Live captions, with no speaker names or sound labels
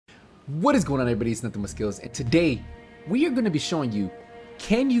What is going on, everybody? It's NothingButSkillz, and today we are going to be showing you,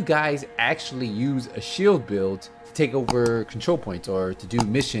 can you guys actually use a shield build to take over control points or to do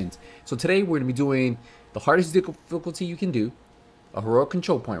missions? So today we're going to be doing the hardest difficulty you can do, a heroic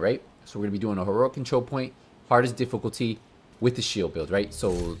control point, right? So we're going to be doing a heroic control point, hardest difficulty with the shield build, right?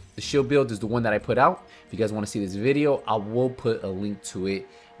 So the shield build is the one that I put out. If you guys want to see this video, I will put a link to it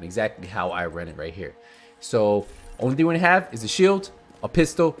and exactly how I ran it right here. So only thing we're going to have is a shield, a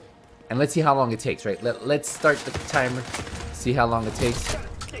pistol, and let's see how long it takes, right? Let's start the timer, see how long it takes.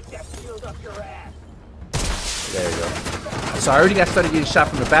 There you go. So I already got started getting shot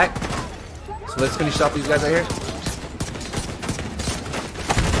from the back. So let's finish off these guys right here.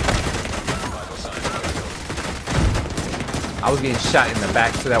 I was getting shot in the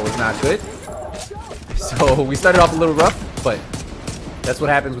back, so that was not good. So we started off a little rough, but that's what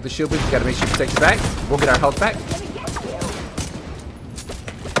happens with the shield build. You gotta make sure you protect your back. We'll get our health back.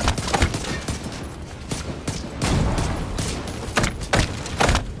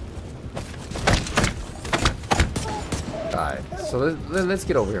 Alright, so let's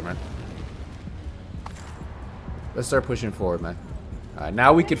get over here, man. Let's start pushing forward, man. Alright,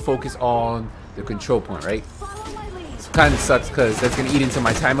 now we can focus on the control point, right? It kind of sucks because that's going to eat into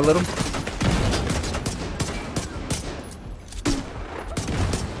my time a little.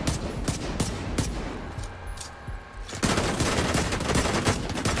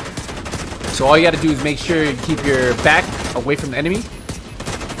 So all you got to do is make sure you keep your back away from the enemy.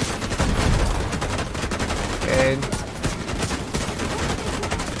 And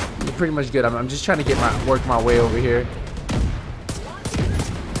you're pretty much good. I'm just trying to work my way over here.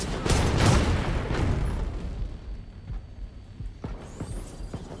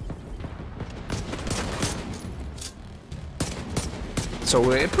 So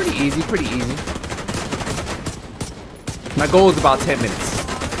we're pretty easy, pretty easy. My goal is about 10 minutes.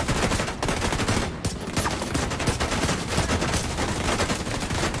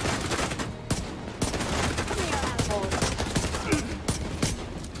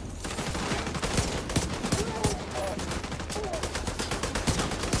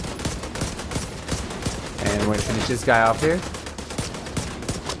 And we're gonna finish this guy off here.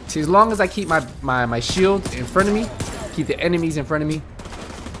 See, as long as I keep my shield in front of me, keep the enemies in front of me,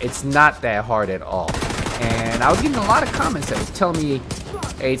 it's not that hard at all. And I was getting a lot of comments that was telling me,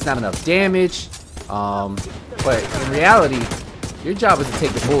 hey, it's not enough damage. But in reality, your job is to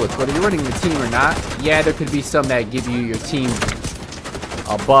take the bullets. Whether you're running the team or not, yeah, there could be some that give you your team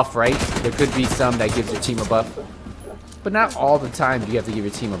a buff, right? There could be some that gives your team a buff. But not all the time do you have to give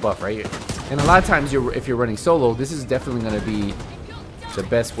your team a buff, right? And a lot of times, if you're running solo, this is definitely going to be the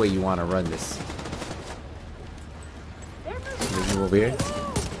best way you want to run this. So let's move over here.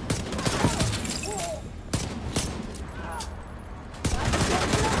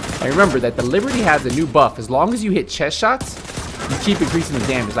 And remember that the Liberty has a new buff. As long as you hit chest shots, you keep increasing the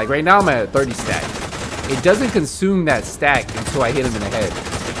damage. Like right now I'm at a 30 stack. It doesn't consume that stack until I hit him in the head.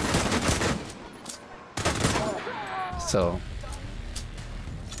 So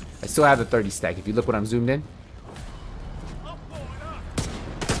I still have the 30 stack if you look when I'm zoomed in.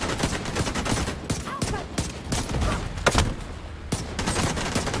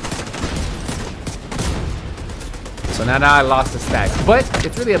 So now I lost the stack, but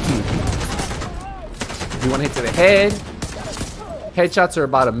it's really up to you. If you want to hit to the head, headshots are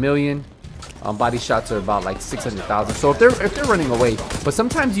about 1 million. Body shots are about like 600,000. So if they're running away, but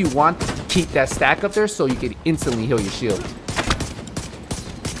sometimes you want to keep that stack up there so you can instantly heal your shield.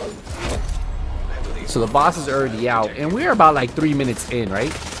 So the boss is already out, and we're about like 3 minutes in,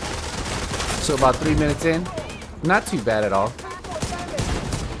 right? So about 3 minutes in, not too bad at all.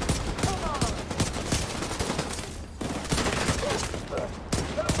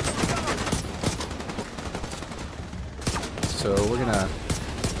 So we're gonna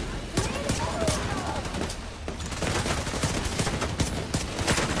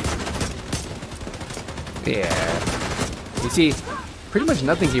you see, pretty much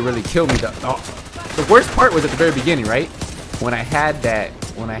nothing can really kill me. The worst part was at the very beginning, right? When I had that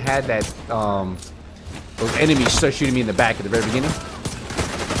those enemies start shooting me in the back at the very beginning.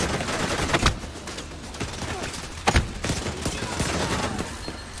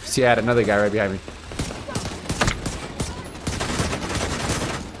 See, I had another guy right behind me.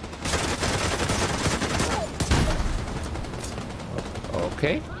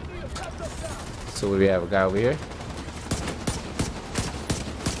 Okay, so we have a guy over here.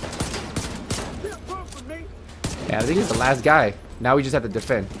 Yeah, I think it's the last guy. Now we just have to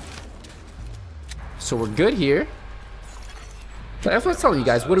defend. So we're good here. That's what I was telling you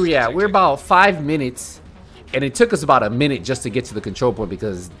guys. What are we at? We're about 5 minutes And it took us about a minute just to get to the control point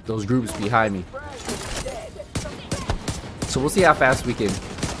because those groups behind me. So we'll see how fast we can.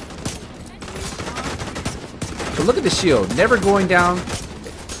 But look at the shield, never going down.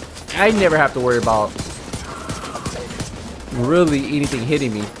 I never have to worry about really anything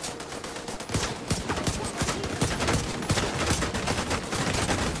hitting me.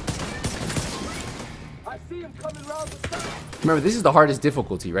 Remember, this is the hardest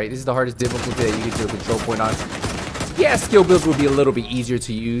difficulty, right? This is the hardest difficulty that you get to a control point on. Yeah, skill builds will be a little bit easier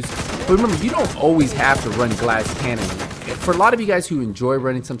to use. But remember, you don't always have to run glass cannon. For a lot of you guys who enjoy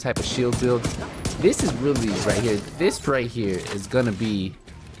running some type of shield build, this is really right here. This right here is gonna be,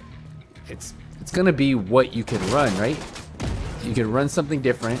 it's gonna be what you can run, right? You can run something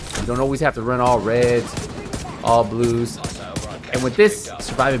different. You don't always have to run all reds, all blues. And with this,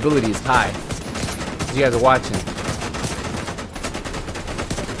 survivability is high. As you guys are watching.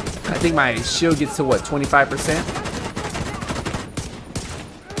 I think my shield gets to what, 25%?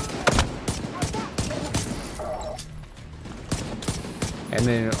 And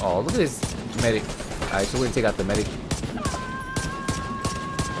then, oh, look at this medic. Alright, so we're gonna take out the medic.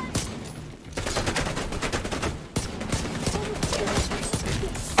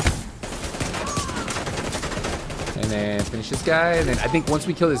 And then finish this guy. And then I think once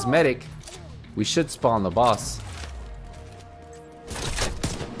we kill this medic, we should spawn the boss.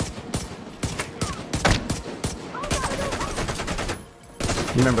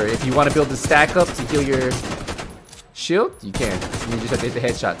 Remember, if you want to build the stack up to heal your shield, you can. You just have to hit the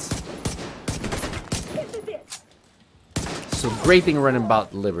headshots. So great thing running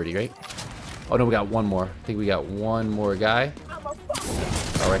about Liberty, right? Oh no, we got one more. I think we got one more guy. Oh,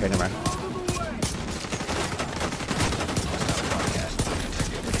 right here, never mind.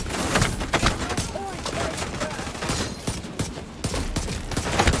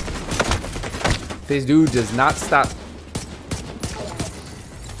 This dude does not stop.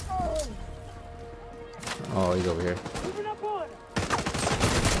 Oh, he's over here.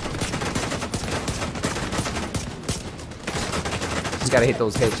 Just gotta hit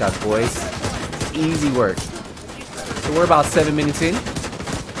those headshots, boys. It's easy work. So we're about 7 minutes in.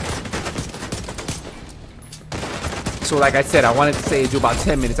 So like I said, I wanted to say do about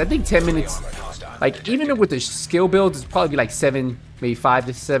 10 minutes. I think 10 minutes, like even with the skill builds, it's probably like 7, maybe 5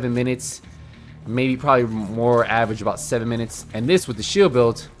 to 7 minutes. Maybe probably more average, about 7 minutes. And this with the shield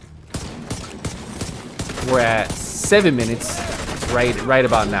build, we're at 7 minutes, right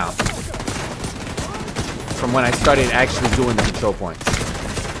about now. From when I started actually doing the control points.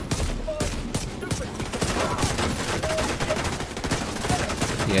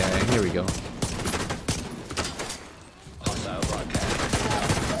 Yeah, and here we go.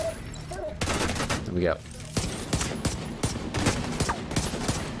 Here we go.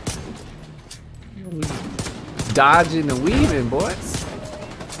 Dodging and weaving, boys.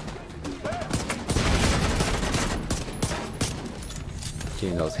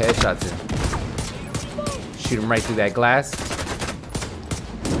 Getting those headshots in. Shoot him right through that glass.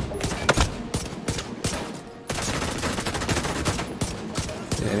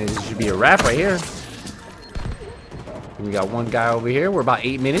 And it should be a wrap right here. We got one guy over here. We're about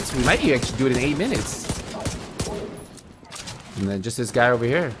 8 minutes. We might actually do it in 8 minutes. And then just this guy over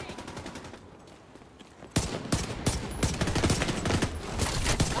here.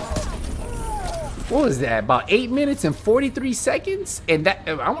 What was that? About 8 minutes and 43 seconds? And that,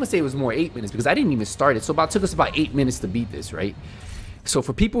 I want to say it was more 8 minutes because I didn't even start it. So it took us about 8 minutes to beat this, right? So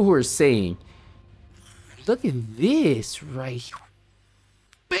for people who are saying, look at this right here.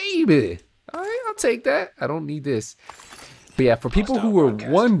 Baby. All right, I'll take that. I don't need this. But yeah, for people who were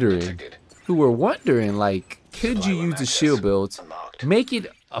wondering, like, could you use the shield build? Make it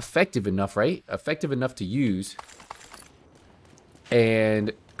effective enough, right? Effective enough to use.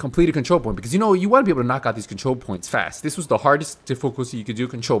 And complete a control point, because you know you want to be able to knock out these control points fast. This was the hardest difficulty you could do a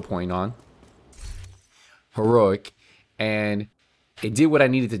control point on. Heroic, and it did what I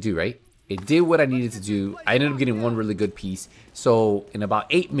needed to do, right? It did what I needed to do. I ended up getting one really good piece. So in about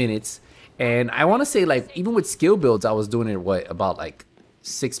 8 minutes, and I want to say like even with skill builds, I was doing it about like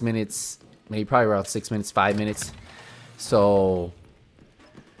 6 minutes, maybe probably around 6 minutes, 5 minutes. So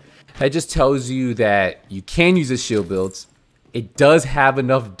that just tells you that you can use the shield builds. It does have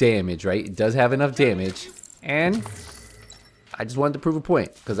enough damage, right? It does have enough damage. And I just wanted to prove a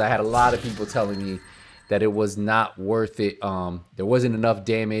point because I had a lot of people telling me that it was not worth it. There wasn't enough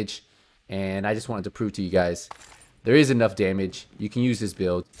damage. And I just wanted to prove to you guys there is enough damage. You can use this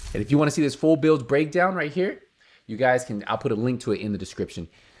build. And if you want to see this full build breakdown right here, you guys can, I'll put a link to it in the description.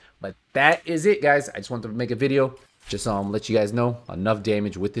 But that is it, guys. I just wanted to make a video. Just let you guys know enough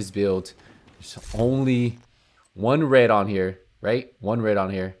damage with this build. There's only 1 red on here, right? 1 red on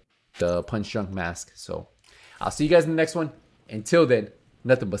here. The punch drunk mask. So I'll see you guys in the next one. Until then,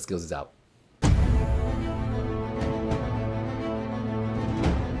 nothing but skills is out.